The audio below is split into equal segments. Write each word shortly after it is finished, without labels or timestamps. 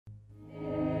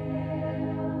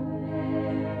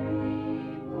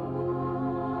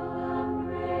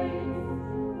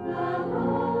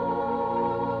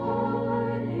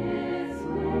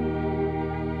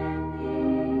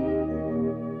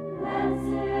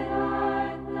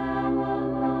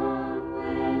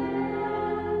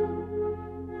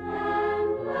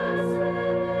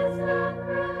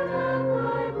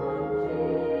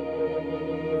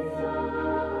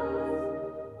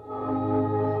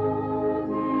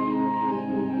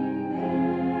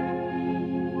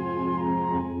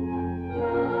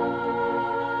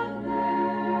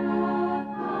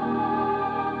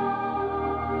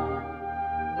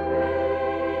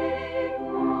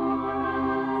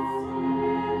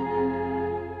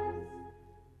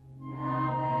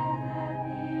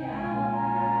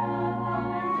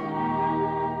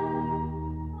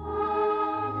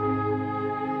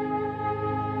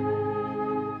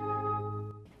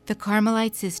The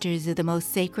Carmelite Sisters of the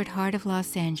Most Sacred Heart of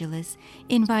Los Angeles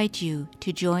invite you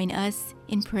to join us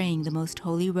in praying the Most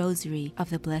Holy Rosary of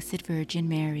the Blessed Virgin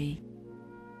Mary.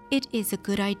 It is a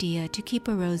good idea to keep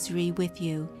a rosary with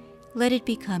you. Let it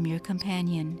become your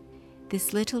companion.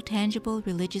 This little tangible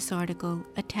religious article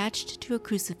attached to a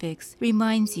crucifix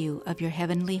reminds you of your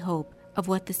heavenly hope, of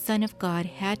what the Son of God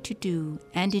had to do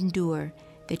and endure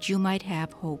that you might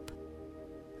have hope.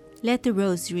 Let the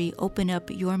rosary open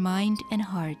up your mind and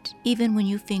heart, even when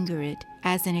you finger it,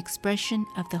 as an expression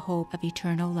of the hope of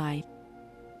eternal life.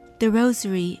 The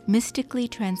rosary mystically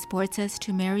transports us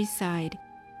to Mary's side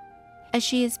as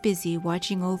she is busy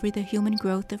watching over the human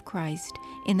growth of Christ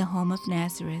in the home of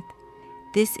Nazareth.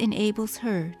 This enables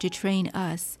her to train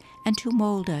us and to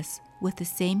mold us with the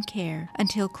same care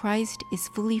until Christ is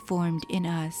fully formed in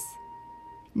us.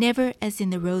 Never, as in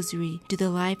the Rosary, do the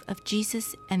life of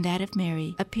Jesus and that of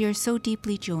Mary appear so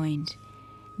deeply joined.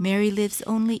 Mary lives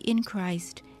only in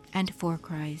Christ and for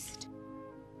Christ.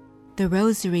 The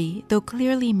Rosary, though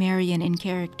clearly Marian in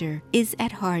character, is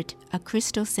at heart a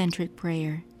Christocentric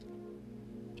prayer.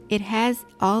 It has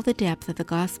all the depth of the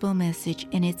gospel message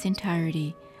in its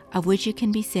entirety, of which it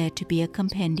can be said to be a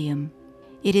compendium.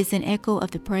 It is an echo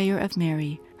of the prayer of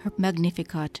Mary, her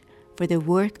Magnificat, for the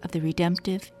work of the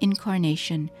redemptive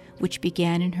incarnation which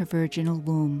began in her virginal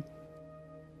womb.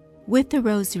 With the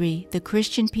Rosary, the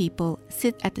Christian people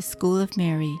sit at the school of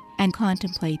Mary and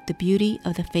contemplate the beauty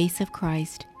of the face of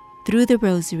Christ. Through the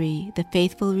Rosary, the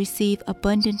faithful receive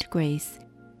abundant grace,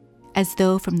 as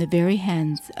though from the very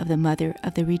hands of the Mother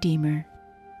of the Redeemer.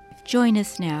 Join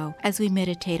us now as we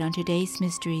meditate on today's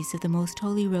mysteries of the Most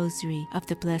Holy Rosary of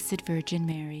the Blessed Virgin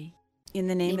Mary. In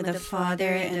the name of the Father,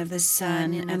 and of the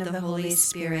Son, and of the Holy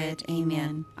Spirit.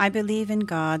 Amen. I believe in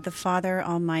God, the Father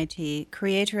Almighty,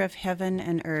 creator of heaven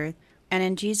and earth, and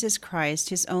in Jesus Christ,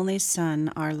 his only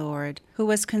Son, our Lord, who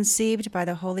was conceived by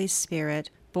the Holy Spirit,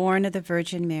 born of the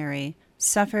Virgin Mary,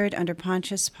 suffered under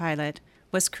Pontius Pilate,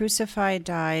 was crucified,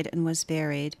 died, and was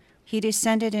buried. He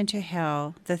descended into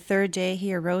hell. The third day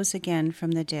he arose again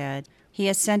from the dead. He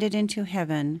ascended into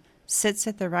heaven, sits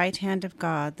at the right hand of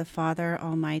God, the Father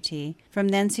Almighty. From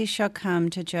thence he shall come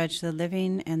to judge the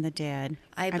living and the dead.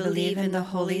 I believe in the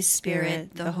Holy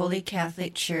Spirit, the Holy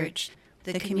Catholic Church,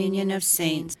 the communion of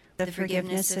saints, the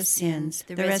forgiveness of sins,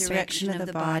 the resurrection of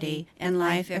the body, and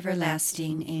life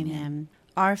everlasting. Amen.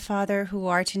 Our Father, who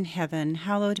art in heaven,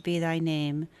 hallowed be thy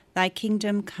name. Thy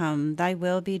kingdom come, thy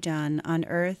will be done, on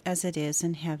earth as it is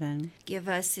in heaven. Give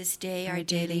us this day our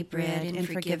daily bread, and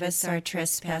forgive us our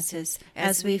trespasses,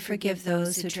 as we forgive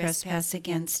those who trespass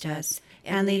against us.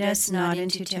 And lead us not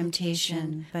into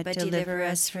temptation, but deliver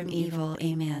us from evil.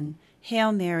 Amen.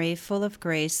 Hail Mary, full of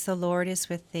grace, the Lord is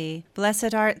with thee.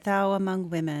 Blessed art thou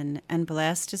among women, and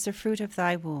blessed is the fruit of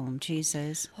thy womb,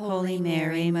 Jesus. Holy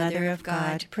Mary, Mother of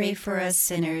God, pray for us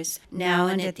sinners, now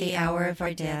and at the hour of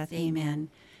our death. Amen.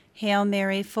 Hail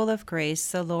Mary, full of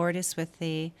grace, the Lord is with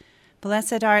thee.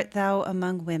 Blessed art thou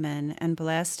among women, and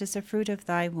blessed is the fruit of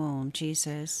thy womb,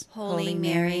 Jesus. Holy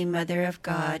Mary, Mother of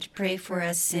God, pray for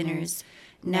us sinners,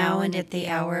 now and at the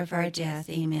hour of our death.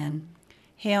 Amen.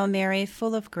 Hail Mary,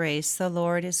 full of grace, the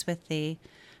Lord is with thee.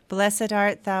 Blessed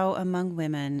art thou among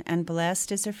women, and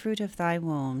blessed is the fruit of thy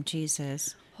womb,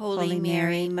 Jesus. Holy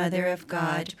Mary, Mother of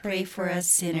God, pray for us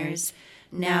sinners,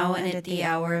 now and at the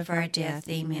hour of our death.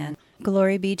 Amen.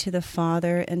 Glory be to the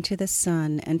Father, and to the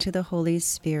Son, and to the Holy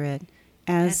Spirit,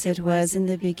 as it was in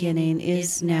the beginning,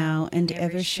 is now, and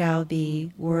ever shall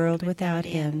be, world without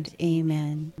end.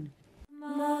 Amen.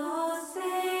 Most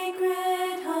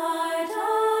Sacred Heart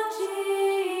of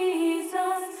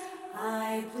Jesus,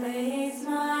 I place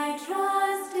my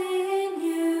trust in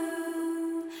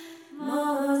you.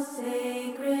 Most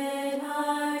Sacred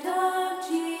Heart of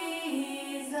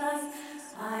Jesus,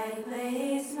 I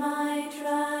place my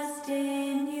trust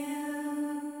in you.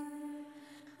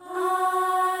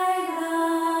 I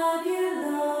love you,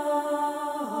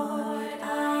 Lord.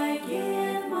 I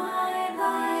give my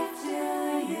life to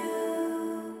you.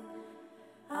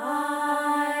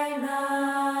 I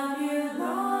love you,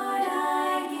 Lord.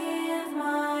 I give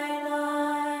my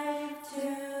life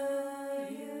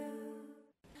to you.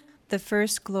 The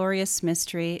first glorious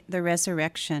mystery, the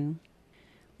resurrection.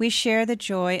 We share the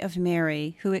joy of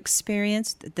Mary, who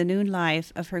experienced the new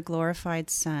life of her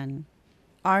glorified Son.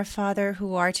 Our Father,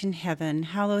 who art in heaven,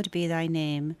 hallowed be thy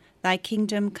name. Thy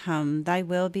kingdom come, thy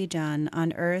will be done,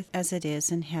 on earth as it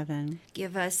is in heaven.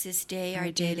 Give us this day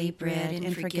our daily bread,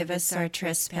 and forgive us our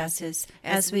trespasses,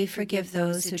 as we forgive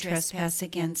those who trespass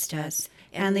against us.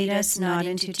 And lead us not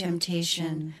into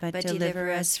temptation, but deliver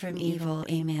us from evil.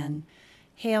 Amen.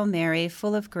 Hail Mary,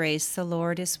 full of grace, the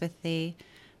Lord is with thee.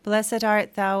 Blessed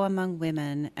art thou among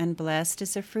women, and blessed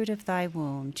is the fruit of thy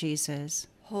womb, Jesus.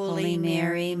 Holy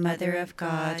Mary, Mother of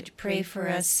God, pray for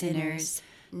us sinners,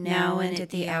 now and at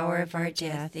the hour of our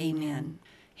death. Amen.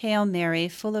 Hail Mary,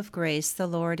 full of grace, the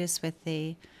Lord is with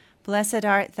thee. Blessed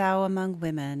art thou among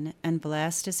women, and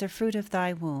blessed is the fruit of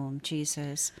thy womb,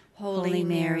 Jesus. Holy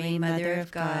Mary, Mother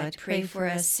of God, pray for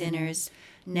us sinners,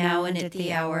 now and at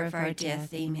the hour of our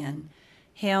death. Amen.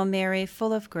 Hail Mary,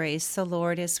 full of grace, the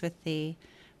Lord is with thee.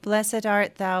 Blessed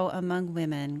art thou among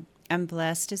women, and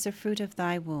blessed is the fruit of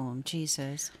thy womb,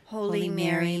 Jesus. Holy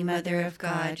Mary, Mother of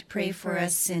God, pray for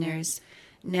us sinners,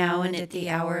 now and at the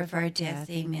hour of our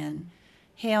death. Amen.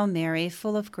 Hail Mary,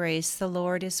 full of grace, the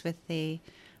Lord is with thee.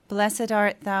 Blessed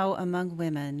art thou among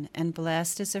women, and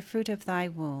blessed is the fruit of thy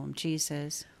womb,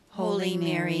 Jesus. Holy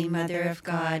Mary, Mother of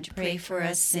God, pray for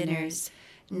us sinners,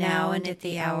 now and at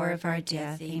the hour of our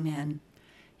death. Amen.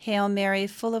 Hail Mary,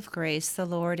 full of grace, the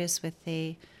Lord is with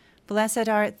thee. Blessed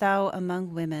art thou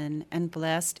among women, and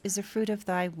blessed is the fruit of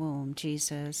thy womb,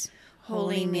 Jesus.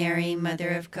 Holy Mary, Mother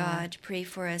of God, pray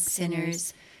for us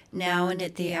sinners, now and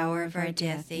at the hour of our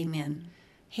death. Amen.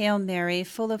 Hail Mary,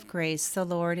 full of grace, the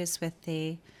Lord is with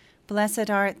thee. Blessed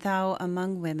art thou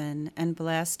among women, and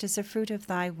blessed is the fruit of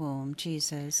thy womb,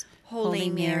 Jesus. Holy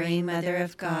Mary, Mother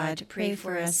of God, pray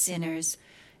for us sinners,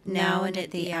 now and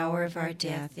at the hour of our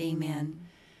death. Amen.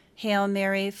 Hail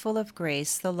Mary, full of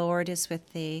grace, the Lord is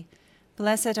with thee.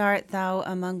 Blessed art thou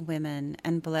among women,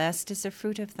 and blessed is the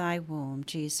fruit of thy womb,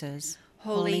 Jesus.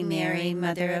 Holy Mary,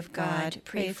 Mother of God,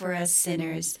 pray for us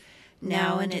sinners,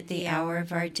 now and at the hour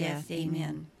of our death.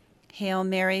 Amen. Hail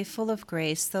Mary, full of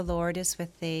grace, the Lord is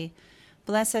with thee.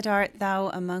 Blessed art thou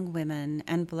among women,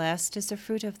 and blessed is the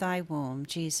fruit of thy womb,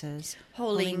 Jesus.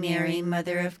 Holy Mary,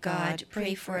 Mother of God,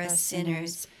 pray for us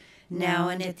sinners, now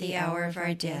and at the hour of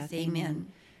our death. Amen.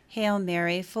 Hail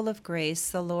Mary, full of grace,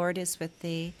 the Lord is with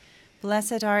thee.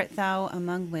 Blessed art thou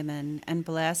among women, and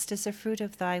blessed is the fruit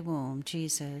of thy womb,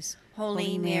 Jesus.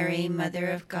 Holy Mary,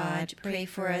 Mother of God, pray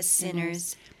for us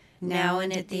sinners, now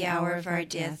and at the hour of our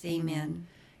death. Amen.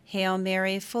 Hail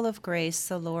Mary, full of grace,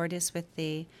 the Lord is with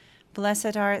thee.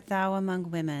 Blessed art thou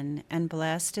among women, and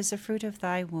blessed is the fruit of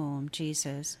thy womb,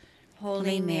 Jesus.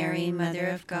 Holy Mary, Mother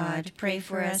of God, pray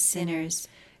for us sinners,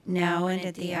 now and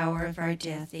at the hour of our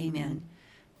death. Amen.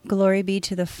 Glory be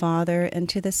to the Father, and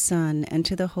to the Son, and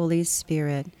to the Holy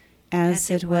Spirit,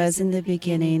 as it was in the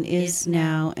beginning, is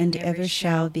now, and ever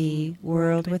shall be,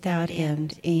 world without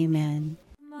end. Amen.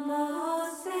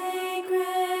 Most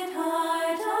Sacred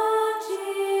Heart of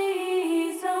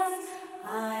Jesus,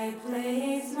 I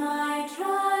place my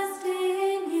trust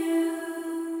in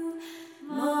you.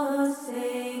 Most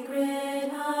Sacred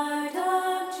Heart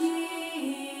of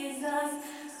Jesus,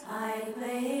 I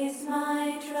place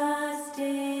my trust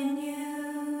in you.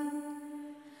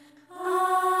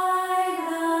 I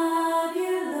love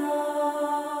you,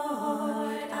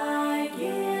 Lord. I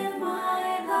give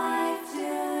my life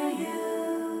to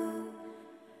you.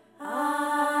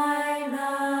 I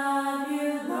love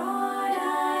you, Lord.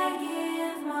 I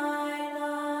give my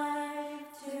life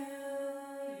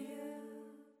to you.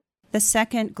 The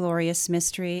second glorious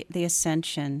mystery, the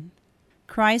Ascension.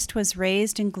 Christ was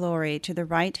raised in glory to the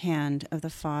right hand of the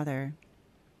Father.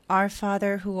 Our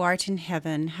Father, who art in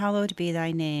heaven, hallowed be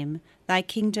thy name. Thy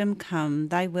kingdom come,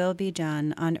 thy will be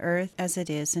done, on earth as it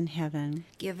is in heaven.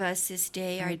 Give us this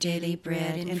day our daily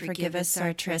bread, and forgive us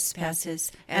our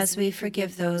trespasses, as we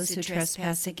forgive those who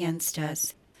trespass against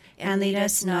us. And lead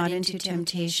us not into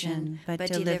temptation,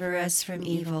 but deliver us from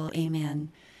evil.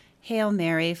 Amen. Hail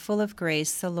Mary, full of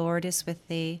grace, the Lord is with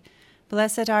thee.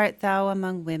 Blessed art thou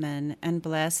among women, and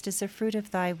blessed is the fruit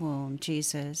of thy womb,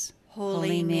 Jesus.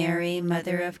 Holy Mary,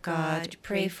 Mother of God,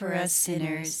 pray for us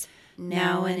sinners,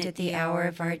 now and at the hour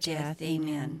of our death.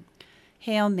 Amen.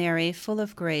 Hail Mary, full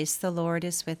of grace, the Lord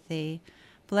is with thee.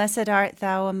 Blessed art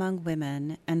thou among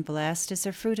women, and blessed is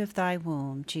the fruit of thy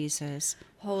womb, Jesus.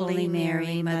 Holy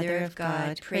Mary, Mother of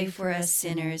God, pray for us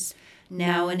sinners,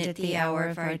 now and at the hour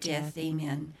of our death.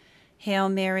 Amen. Hail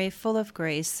Mary, full of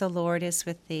grace, the Lord is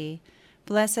with thee.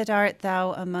 Blessed art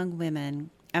thou among women,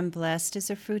 and blessed is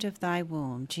the fruit of thy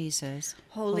womb, Jesus.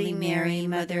 Holy Mary,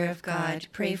 Mother of God,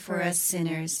 pray for us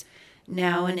sinners,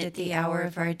 now and at the hour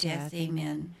of our death.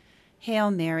 Amen. Hail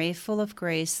Mary, full of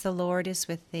grace, the Lord is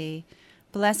with thee.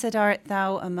 Blessed art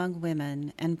thou among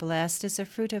women, and blessed is the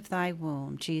fruit of thy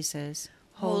womb, Jesus.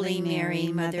 Holy Mary,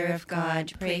 Mother of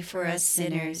God, pray for us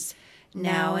sinners,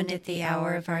 now and at the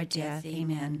hour of our death.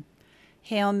 Amen.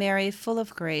 Hail Mary, full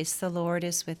of grace, the Lord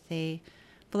is with thee.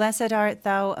 Blessed art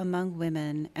thou among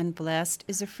women, and blessed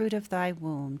is the fruit of thy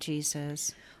womb,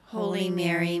 Jesus. Holy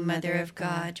Mary, Mother of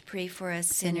God, pray for us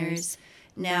sinners,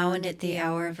 now and at the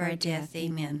hour of our death.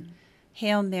 Amen.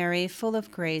 Hail Mary, full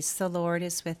of grace, the Lord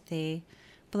is with thee.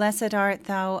 Blessed art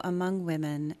thou among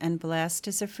women, and blessed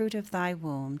is the fruit of thy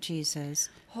womb, Jesus.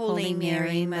 Holy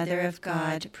Mary, Mother of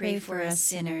God, pray for us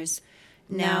sinners,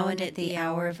 now and at the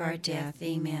hour of our death.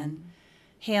 Amen.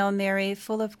 Hail Mary,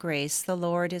 full of grace, the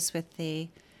Lord is with thee.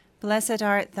 Blessed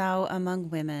art thou among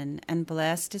women, and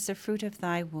blessed is the fruit of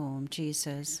thy womb,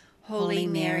 Jesus. Holy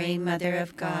Mary, Mother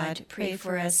of God, pray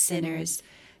for us sinners,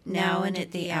 now and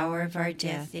at the hour of our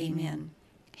death. Amen.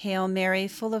 Hail Mary,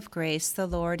 full of grace, the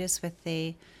Lord is with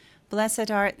thee. Blessed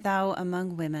art thou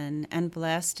among women, and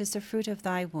blessed is the fruit of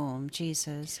thy womb,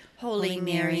 Jesus. Holy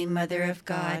Mary, Mother of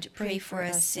God, pray for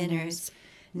us sinners,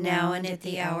 now and at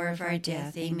the hour of our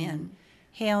death. Amen.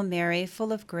 Hail Mary,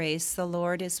 full of grace, the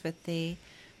Lord is with thee.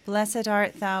 Blessed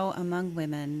art thou among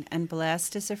women, and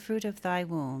blessed is the fruit of thy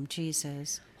womb,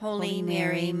 Jesus. Holy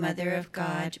Mary, Mother of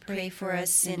God, pray for us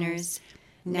sinners,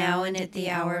 now and at the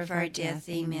hour of our death.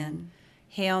 Amen.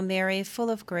 Hail Mary, full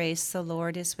of grace, the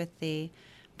Lord is with thee.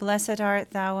 Blessed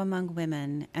art thou among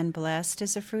women, and blessed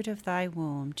is the fruit of thy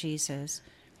womb, Jesus.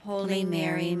 Holy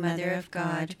Mary, Mother of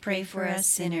God, pray for us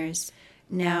sinners,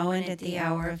 now and at the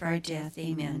hour of our death.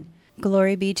 Amen.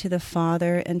 Glory be to the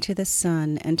Father, and to the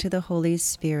Son, and to the Holy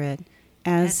Spirit,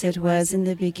 as it was in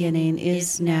the beginning,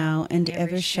 is now, and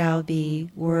ever shall be,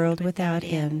 world without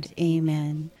end.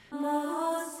 Amen.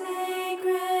 Most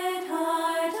Sacred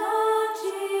Heart of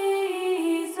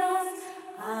Jesus,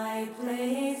 I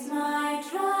place my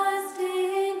trust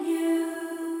in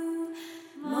you.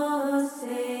 Most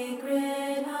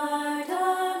Sacred Heart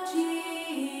of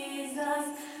Jesus,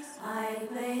 I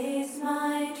place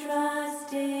my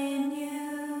trust in you.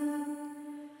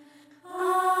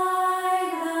 I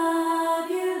love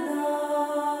you,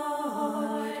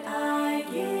 Lord. I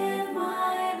give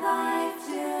my life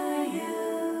to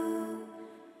you.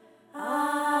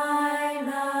 I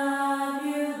love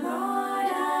you,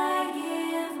 Lord. I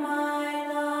give my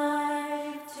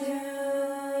life to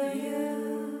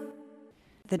you.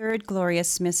 The third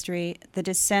glorious mystery, the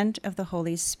descent of the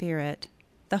Holy Spirit.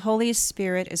 The Holy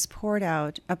Spirit is poured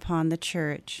out upon the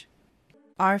Church.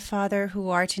 Our Father, who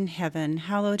art in heaven,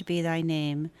 hallowed be thy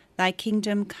name. Thy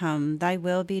kingdom come, thy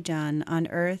will be done, on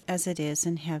earth as it is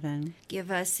in heaven.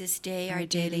 Give us this day our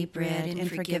daily bread, and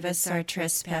forgive us our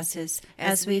trespasses,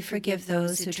 as we forgive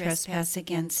those who trespass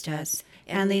against us.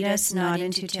 And lead us not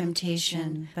into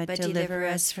temptation, but deliver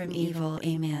us from evil.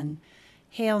 Amen.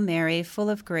 Hail Mary, full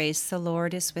of grace, the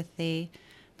Lord is with thee.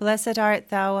 Blessed art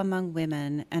thou among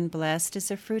women, and blessed is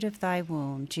the fruit of thy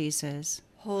womb, Jesus.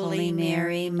 Holy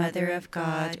Mary, Mother of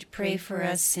God, pray for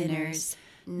us sinners,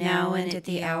 now and at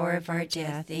the hour of our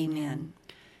death. Amen.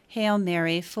 Hail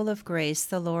Mary, full of grace,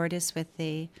 the Lord is with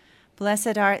thee.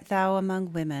 Blessed art thou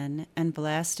among women, and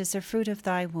blessed is the fruit of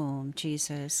thy womb,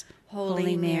 Jesus.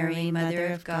 Holy Mary, Mother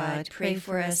of God, pray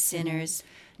for us sinners,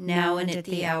 now and at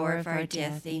the hour of our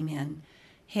death. Amen.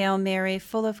 Hail Mary,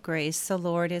 full of grace, the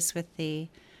Lord is with thee.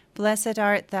 Blessed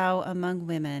art thou among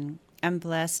women, and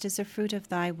blessed is the fruit of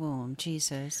thy womb,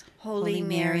 Jesus. Holy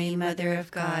Mary, Mother of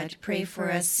God, pray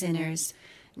for us sinners,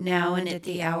 now and at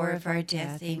the hour of our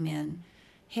death. Amen.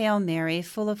 Hail Mary,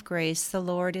 full of grace, the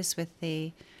Lord is with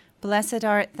thee. Blessed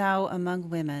art thou among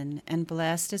women, and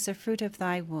blessed is the fruit of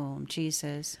thy womb,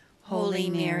 Jesus. Holy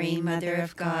Mary, Mother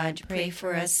of God, pray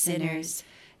for us sinners,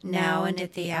 now and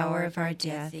at the hour of our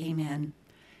death. Amen.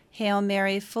 Hail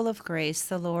Mary, full of grace,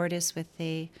 the Lord is with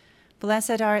thee.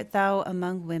 Blessed art thou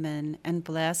among women, and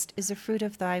blessed is the fruit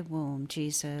of thy womb,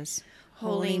 Jesus.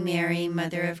 Holy Mary,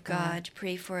 Mother of God,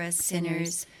 pray for us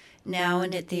sinners, now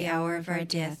and at the hour of our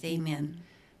death. Amen.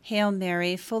 Hail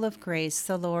Mary, full of grace,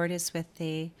 the Lord is with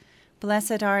thee.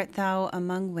 Blessed art thou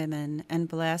among women, and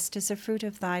blessed is the fruit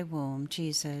of thy womb,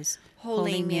 Jesus.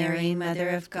 Holy Mary, Mother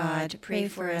of God, pray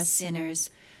for us sinners,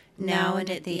 now and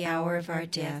at the hour of our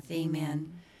death.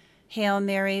 Amen. Hail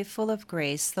Mary, full of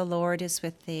grace, the Lord is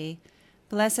with thee.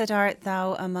 Blessed art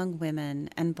thou among women,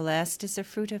 and blessed is the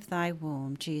fruit of thy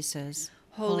womb, Jesus.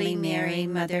 Holy Mary,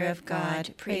 Mother of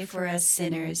God, pray for us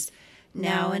sinners,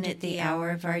 now and at the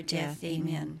hour of our death.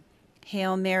 Amen.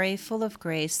 Hail Mary, full of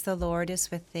grace, the Lord is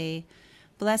with thee.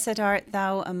 Blessed art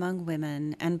thou among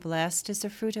women, and blessed is the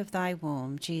fruit of thy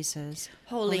womb, Jesus.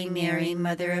 Holy Mary,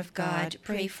 Mother of God,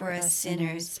 pray for us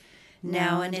sinners,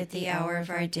 now and at the hour of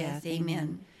our death.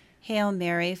 Amen. Hail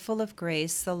Mary, full of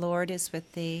grace, the Lord is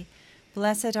with thee.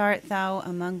 Blessed art thou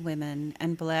among women,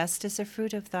 and blessed is the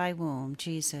fruit of thy womb,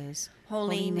 Jesus.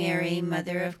 Holy Mary,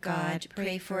 Mother of God,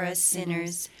 pray for us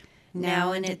sinners,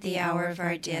 now and at the hour of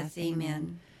our death.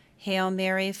 Amen. Hail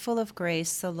Mary, full of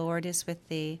grace, the Lord is with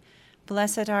thee.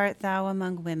 Blessed art thou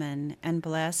among women, and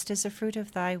blessed is the fruit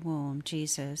of thy womb,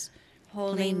 Jesus.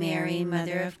 Holy Mary,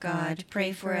 Mother of God,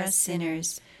 pray for us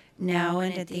sinners, now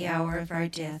and at the hour of our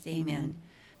death. Amen.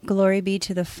 Glory be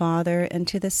to the Father, and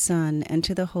to the Son, and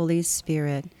to the Holy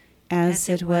Spirit, as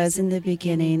it was in the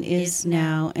beginning, is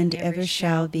now, and ever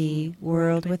shall be,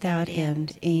 world without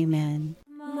end. Amen.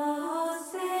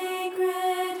 Most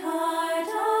Sacred Heart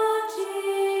of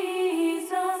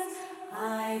Jesus,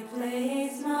 I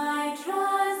place my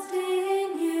trust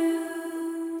in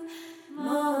you.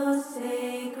 Most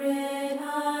Sacred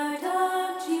Heart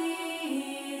of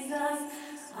Jesus,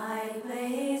 I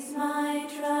place my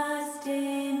trust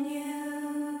in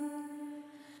you.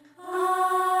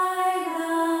 I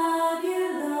love you,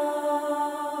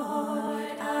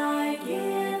 Lord. I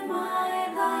give my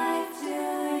life to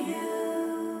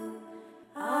you.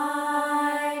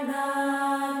 I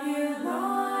love you,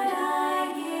 Lord.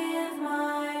 I give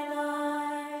my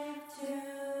life to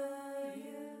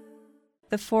you.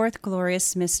 The fourth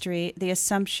glorious mystery, the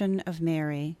Assumption of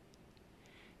Mary.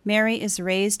 Mary is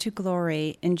raised to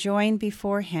glory, enjoying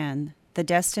beforehand the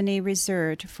destiny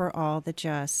reserved for all the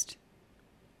just.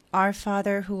 Our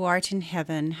Father, who art in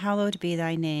heaven, hallowed be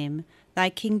thy name. Thy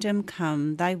kingdom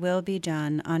come, thy will be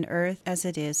done, on earth as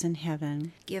it is in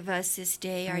heaven. Give us this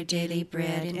day our daily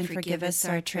bread, and forgive us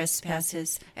our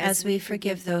trespasses, as we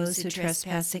forgive those who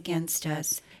trespass against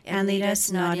us. And lead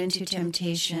us not into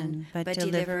temptation, but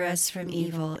deliver us from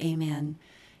evil. Amen.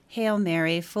 Hail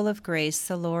Mary, full of grace,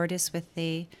 the Lord is with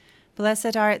thee.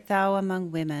 Blessed art thou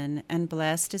among women, and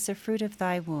blessed is the fruit of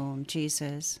thy womb,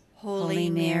 Jesus. Holy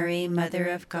Mary, Mother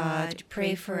of God,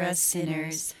 pray for us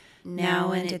sinners,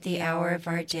 now and at the hour of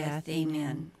our death.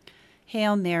 Amen.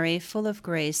 Hail Mary, full of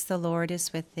grace, the Lord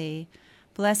is with thee.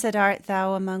 Blessed art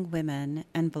thou among women,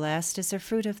 and blessed is the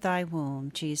fruit of thy womb,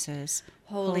 Jesus.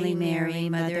 Holy Mary,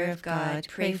 Mother of God,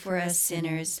 pray for us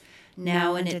sinners,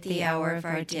 now and at the hour of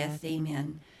our death.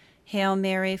 Amen. Hail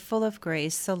Mary, full of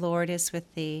grace, the Lord is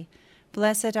with thee.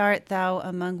 Blessed art thou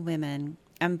among women,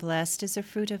 and blessed is the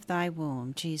fruit of thy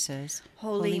womb, Jesus.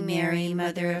 Holy Mary,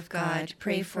 Mother of God,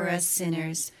 pray for us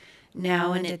sinners,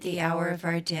 now and at the hour of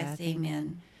our death.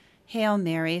 Amen. Hail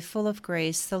Mary, full of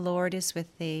grace, the Lord is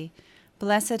with thee.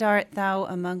 Blessed art thou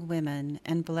among women,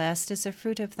 and blessed is the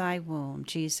fruit of thy womb,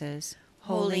 Jesus.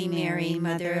 Holy Mary,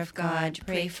 Mother of God,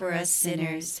 pray for us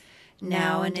sinners,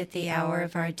 now and at the hour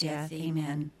of our death.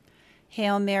 Amen.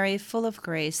 Hail Mary, full of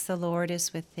grace, the Lord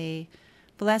is with thee.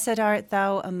 Blessed art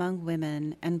thou among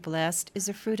women, and blessed is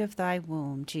the fruit of thy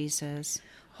womb, Jesus.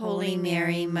 Holy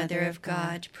Mary, Mother of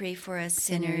God, pray for us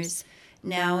sinners,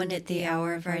 now and at the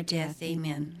hour of our death.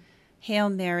 Amen. Hail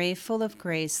Mary, full of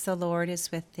grace, the Lord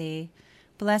is with thee.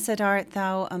 Blessed art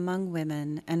thou among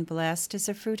women, and blessed is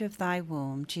the fruit of thy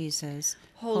womb, Jesus.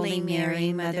 Holy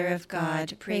Mary, Mother of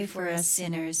God, pray for us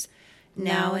sinners,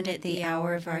 now and at the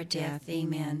hour of our death.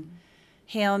 Amen.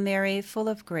 Hail Mary, full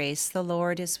of grace, the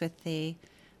Lord is with thee.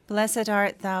 Blessed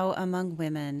art thou among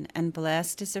women, and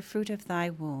blessed is the fruit of thy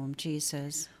womb,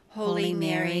 Jesus. Holy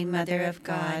Mary, Mother of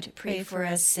God, pray for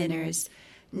us sinners,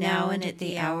 now and at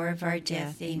the hour of our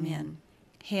death. Amen.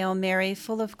 Hail Mary,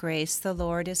 full of grace, the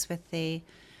Lord is with thee.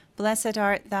 Blessed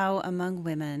art thou among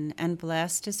women, and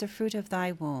blessed is the fruit of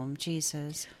thy womb,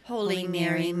 Jesus. Holy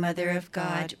Mary, Mother of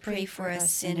God, pray for us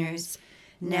sinners,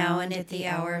 now and at the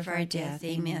hour of our death.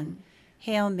 Amen.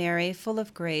 Hail Mary, full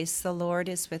of grace, the Lord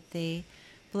is with thee.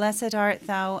 Blessed art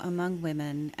thou among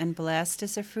women, and blessed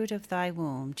is the fruit of thy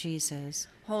womb, Jesus.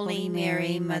 Holy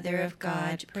Mary, Mother of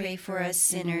God, pray for us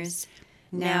sinners,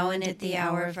 now and at the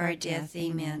hour of our death.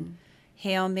 Amen.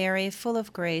 Hail Mary, full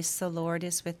of grace, the Lord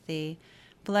is with thee.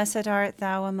 Blessed art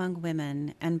thou among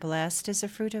women, and blessed is the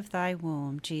fruit of thy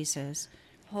womb, Jesus.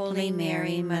 Holy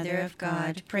Mary, Mother of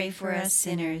God, pray for us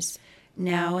sinners,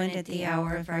 now and at the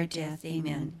hour of our death.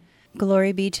 Amen.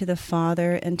 Glory be to the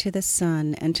Father, and to the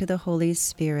Son, and to the Holy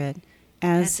Spirit,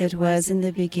 as it was in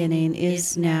the beginning,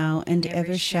 is now, and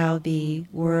ever shall be,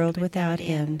 world without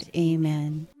end.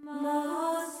 Amen.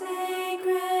 Most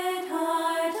Sacred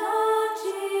Heart of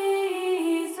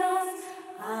Jesus,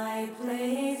 I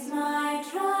place my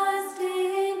trust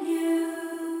in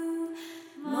you.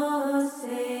 Most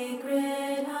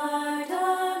Sacred Heart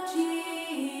of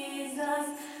Jesus,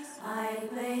 I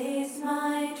place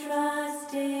my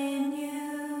trust in you.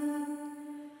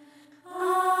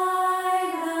 I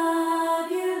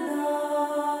love you,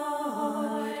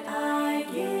 Lord. I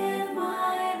give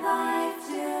my life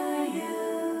to you.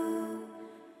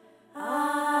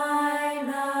 I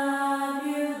love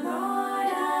you,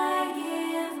 Lord. I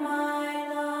give my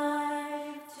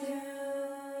life to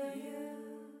you.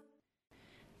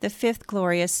 The fifth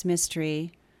glorious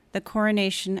mystery, the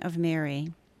coronation of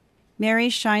Mary. Mary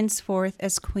shines forth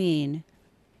as Queen.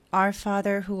 Our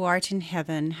Father, who art in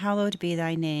heaven, hallowed be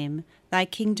thy name. Thy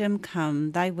kingdom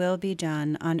come, thy will be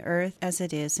done, on earth as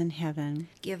it is in heaven.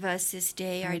 Give us this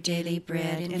day our daily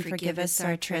bread, and forgive us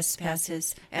our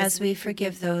trespasses, as we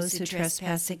forgive those who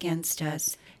trespass against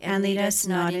us. And lead us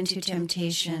not into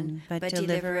temptation, but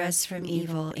deliver us from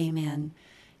evil. Amen.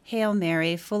 Hail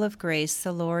Mary, full of grace,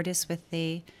 the Lord is with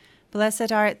thee.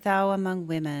 Blessed art thou among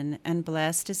women, and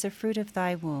blessed is the fruit of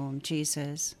thy womb,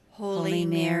 Jesus. Holy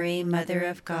Mary, Mother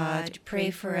of God, pray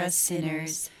for us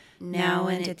sinners, now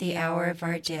and at the hour of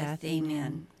our death.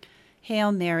 Amen.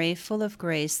 Hail Mary, full of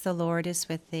grace, the Lord is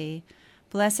with thee.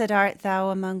 Blessed art thou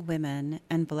among women,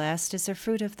 and blessed is the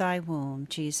fruit of thy womb,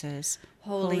 Jesus.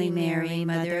 Holy Mary,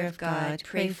 Mother of God,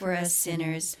 pray for us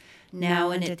sinners,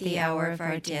 now and at the hour of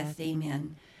our death.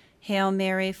 Amen. Hail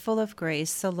Mary, full of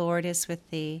grace, the Lord is with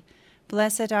thee.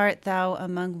 Blessed art thou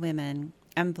among women,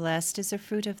 and blessed is the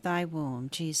fruit of thy womb,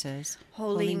 Jesus.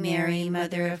 Holy Mary,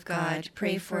 Mother of God,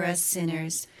 pray for us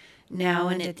sinners, now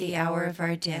and at the hour of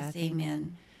our death.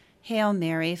 Amen. Hail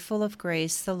Mary, full of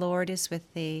grace, the Lord is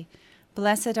with thee.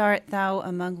 Blessed art thou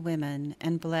among women,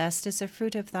 and blessed is the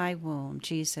fruit of thy womb,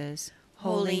 Jesus.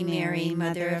 Holy Mary,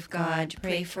 Mother of God,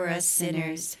 pray for us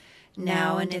sinners,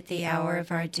 now and at the hour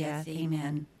of our death.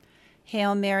 Amen.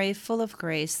 Hail Mary, full of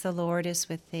grace, the Lord is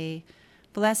with thee.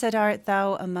 Blessed art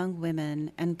thou among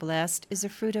women, and blessed is the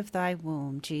fruit of thy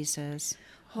womb, Jesus.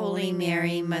 Holy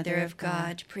Mary, Mother of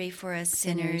God, pray for us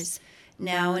sinners,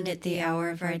 now and at the hour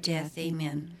of our death.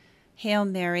 Amen. Hail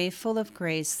Mary, full of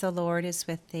grace, the Lord is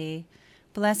with thee.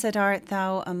 Blessed art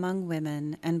thou among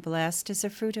women, and blessed is the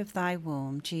fruit of thy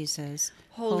womb, Jesus.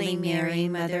 Holy Mary,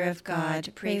 Mother of God,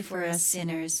 pray for us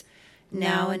sinners,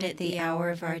 now and at the hour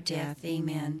of our death.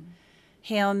 Amen.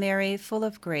 Hail Mary, full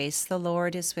of grace, the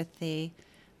Lord is with thee.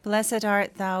 Blessed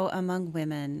art thou among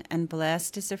women, and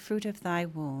blessed is the fruit of thy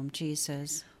womb,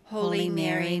 Jesus. Holy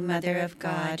Mary, Mother of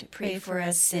God, pray for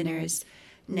us sinners,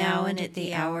 now and at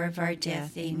the hour of our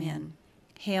death. Amen.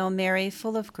 Hail Mary,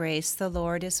 full of grace, the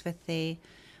Lord is with thee.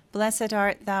 Blessed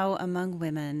art thou among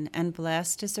women, and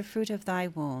blessed is the fruit of thy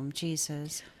womb,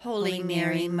 Jesus. Holy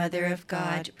Mary, Mother of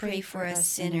God, pray for us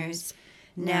sinners,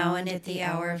 now and at the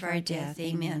hour of our death.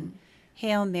 Amen.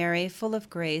 Hail Mary, full of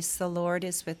grace, the Lord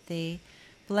is with thee.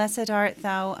 Blessed art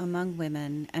thou among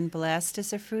women, and blessed is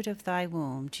the fruit of thy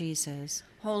womb, Jesus.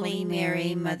 Holy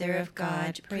Mary, Mother of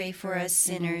God, pray for us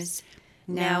sinners,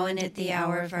 now and at the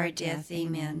hour of our death.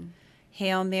 Amen.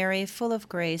 Hail Mary, full of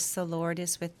grace, the Lord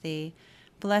is with thee.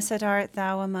 Blessed art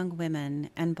thou among women,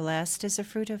 and blessed is the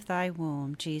fruit of thy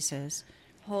womb, Jesus.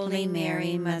 Holy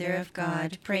Mary, Mother of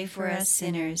God, pray for us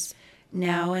sinners,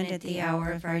 now and at the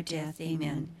hour of our death.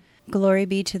 Amen. Glory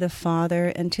be to the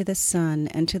Father, and to the Son,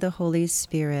 and to the Holy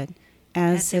Spirit,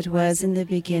 as it was in the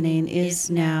beginning, is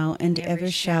now, and ever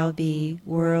shall be,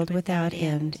 world without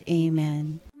end.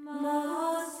 Amen.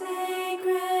 Most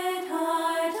Sacred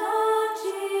Heart of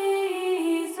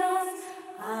Jesus,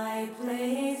 I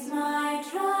place my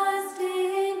trust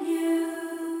in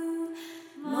you.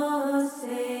 Most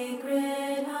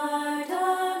Sacred Heart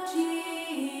of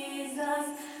Jesus,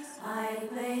 I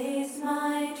place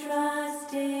my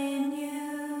trust in you.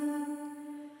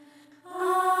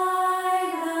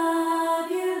 I love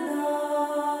you,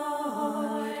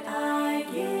 Lord. I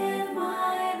give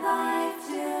my life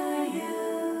to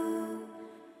you.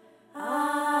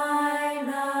 I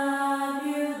love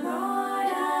you,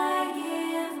 Lord. I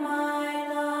give my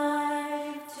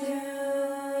life to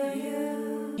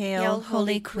you. Hail,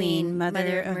 Holy Queen,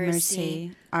 Mother of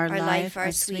Mercy, our life,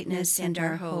 our sweetness, and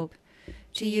our hope.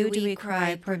 To you do we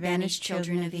cry, poor banished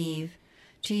children of Eve.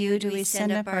 To you do we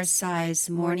send up our sighs,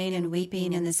 mourning and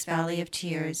weeping in this valley of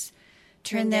tears.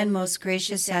 Turn then, most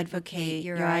gracious Advocate,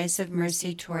 your eyes of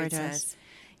mercy towards us,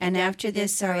 and after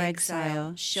this our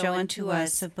exile, show unto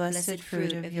us the blessed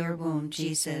fruit of your womb,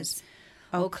 Jesus.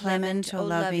 O clement, O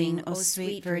loving, O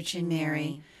sweet Virgin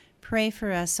Mary, pray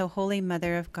for us, O Holy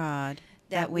Mother of God,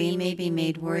 that we may be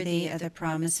made worthy of the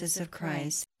promises of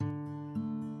Christ.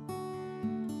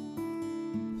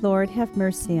 Lord, have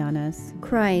mercy on us.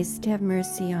 Christ, have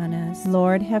mercy on us.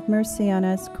 Lord, have mercy on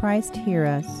us. Christ, hear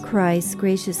us. Christ,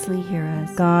 graciously hear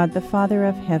us. God, the Father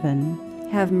of heaven,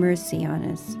 have mercy on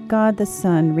us. God, the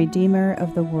Son, Redeemer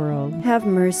of the world, have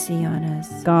mercy on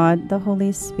us. God, the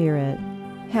Holy Spirit,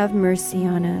 have mercy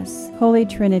on us. Holy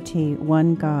Trinity,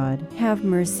 one God, have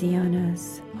mercy on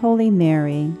us. Holy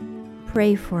Mary,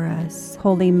 pray for us.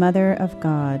 Holy Mother of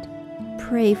God,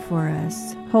 pray for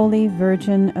us. Holy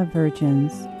Virgin of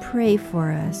Virgins, pray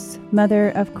for us.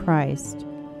 Mother of Christ,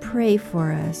 pray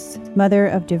for us. Mother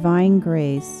of divine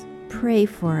grace, pray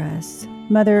for us.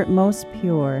 Mother most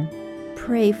pure,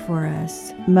 pray for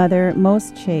us. Mother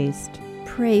most chaste,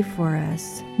 Pray for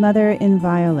us. Mother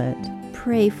inviolate,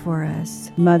 Pray for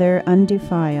us. Mother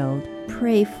undefiled,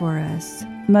 Pray for us.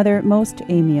 Mother most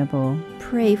amiable,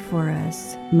 Pray for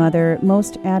us. Mother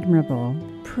most admirable,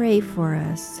 Pray for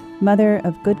us. Mother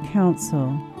of good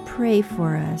counsel, Pray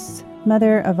for us.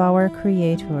 Mother of our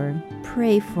Creator,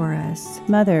 Pray for us.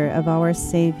 Mother of our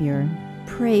Savior,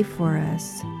 Pray for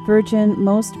us. Virgin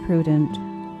most prudent,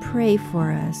 Pray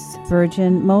for us.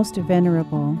 Virgin most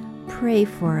venerable, Pray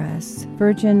for us.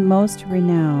 Virgin most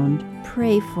renowned,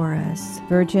 Pray for us.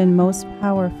 Virgin most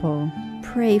powerful,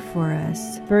 Pray for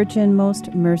us. Virgin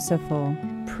most merciful,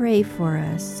 Pray for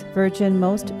us. Virgin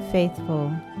most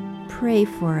faithful, Pray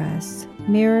for us.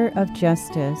 Mirror of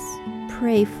justice,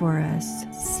 Pray for us.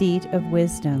 Seat of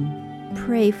wisdom,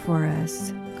 Pray for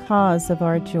us. Cause of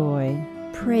our joy,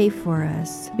 Pray for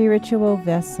us. Spiritual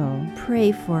vessel,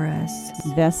 Pray for us.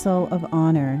 Vessel of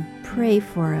honor, Pray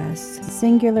for us.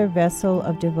 Singular vessel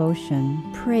of devotion,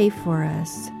 Pray for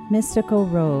us. Mystical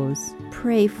rose,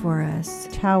 Pray for us.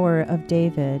 Tower of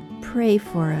David, Pray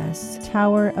for us.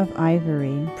 Tower of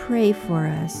ivory, Pray for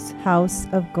us. House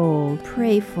of gold,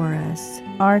 Pray for us.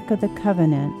 Ark of the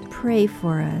covenant, Pray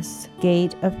for us.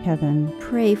 Gate of heaven,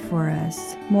 Pray for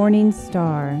us. Morning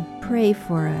star, Pray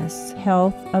for us.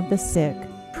 Health of the sick,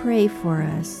 Pray for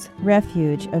us.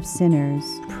 Refuge of sinners,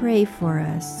 Pray for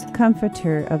us.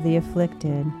 Comforter of the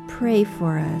afflicted, Pray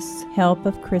for us. Help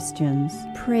of Christians,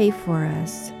 Pray for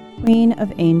us. Queen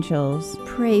of angels,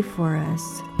 Pray for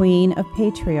us. Queen of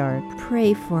patriarchs,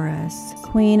 Pray for us.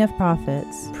 Queen of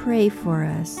prophets, Pray for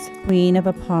us. Queen of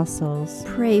apostles,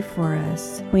 Pray for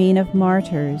us. Queen of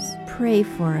martyrs, Pray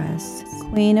for us.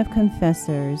 Queen of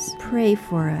confessors, Pray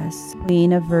for us.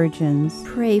 Queen of virgins,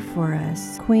 Pray for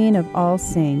us. Queen of all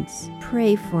saints,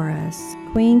 Pray for us.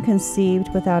 Queen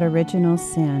conceived without original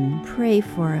sin, Pray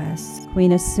for us.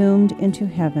 Queen assumed into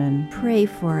heaven, Pray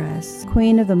for us.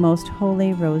 Queen of the most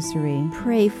holy rosary,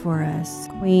 Pray for us.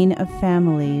 Queen of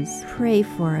families, Pray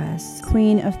for us.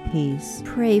 Queen of peace,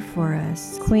 Pray for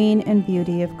us. Queen and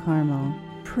beauty of Carmel,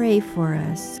 Pray for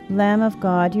us. Lamb of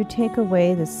God, you take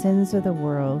away the sins of the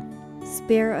world.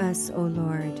 Spare us, O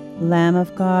Lord. Lamb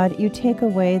of God, you take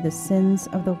away the sins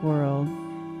of the world.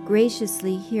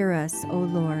 Graciously hear us, O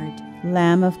Lord.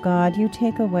 Lamb of God, you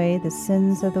take away the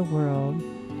sins of the world.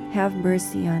 Have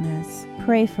mercy on us,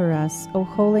 Pray for us, O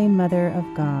Holy Mother of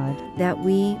God. that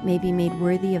we may be made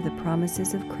worthy of the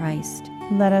promises of Christ.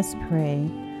 Let us pray.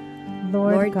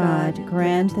 Lord God,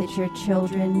 grant that your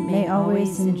children may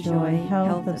always enjoy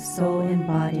health of soul and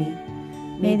body.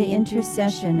 May the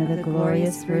intercession of the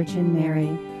glorious Virgin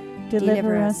Mary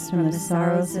deliver us from the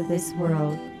sorrows of this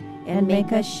world and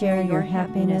make us share your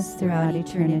happiness throughout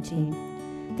eternity.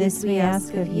 This we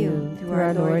ask of you through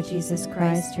our Lord Jesus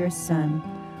Christ, your Son,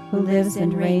 who lives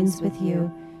and reigns with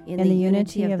you in the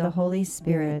unity of the Holy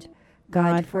Spirit,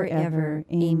 God forever.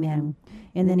 Amen.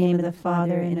 In the name of the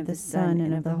Father, and of the Son,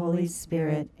 and of the Holy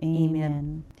Spirit.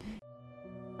 Amen.